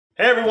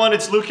Hey everyone,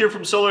 it's Luke here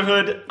from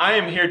Solarhood. I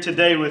am here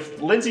today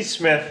with Lindsay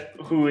Smith,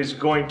 who is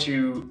going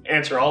to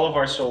answer all of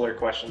our solar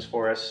questions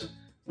for us.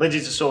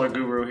 Lindsay's a solar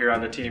guru here on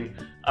the team.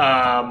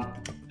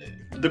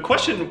 The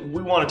question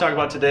we want to talk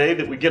about today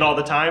that we get all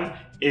the time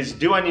is,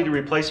 do I need to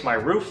replace my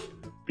roof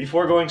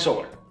before going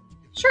solar?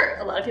 Sure,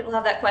 a lot of people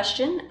have that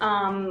question.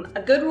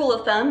 A good rule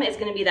of thumb is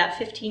going to be that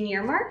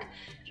 15-year mark.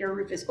 If your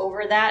roof is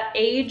over that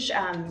age,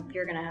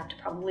 you're going to have to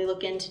probably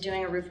look into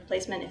doing a roof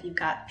replacement if you've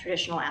got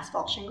traditional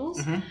asphalt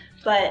shingles.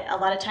 But a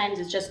lot of times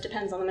it just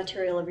depends on the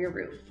material of your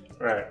roof.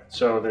 Right,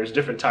 so there's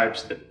different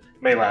types that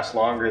may last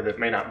longer, that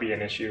may not be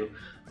an issue.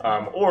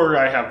 Or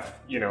I have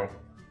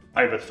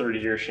a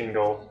 30-year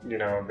shingle,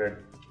 that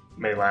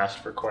may last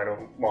for quite a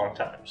long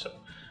time. So.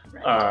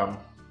 Right.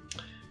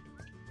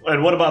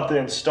 And what about the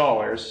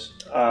installers?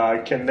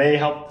 Can they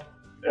help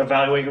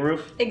evaluate your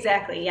roof?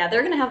 Exactly, yeah.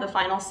 They're going to have the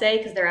final say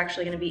because they're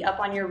actually going to be up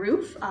on your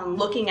roof,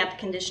 looking at the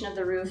condition of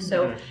the roof.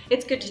 So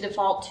it's good to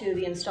default to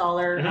the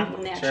installer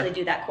when they actually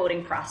do that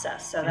quoting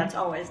process. So that's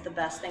always the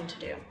best thing to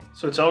do.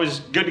 So it's always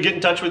good to get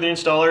in touch with the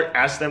installer,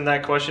 ask them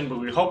that question, but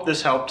we hope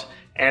this helped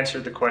answer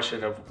the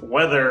question of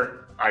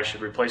whether I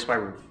should replace my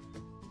roof.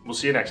 We'll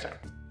see you next time.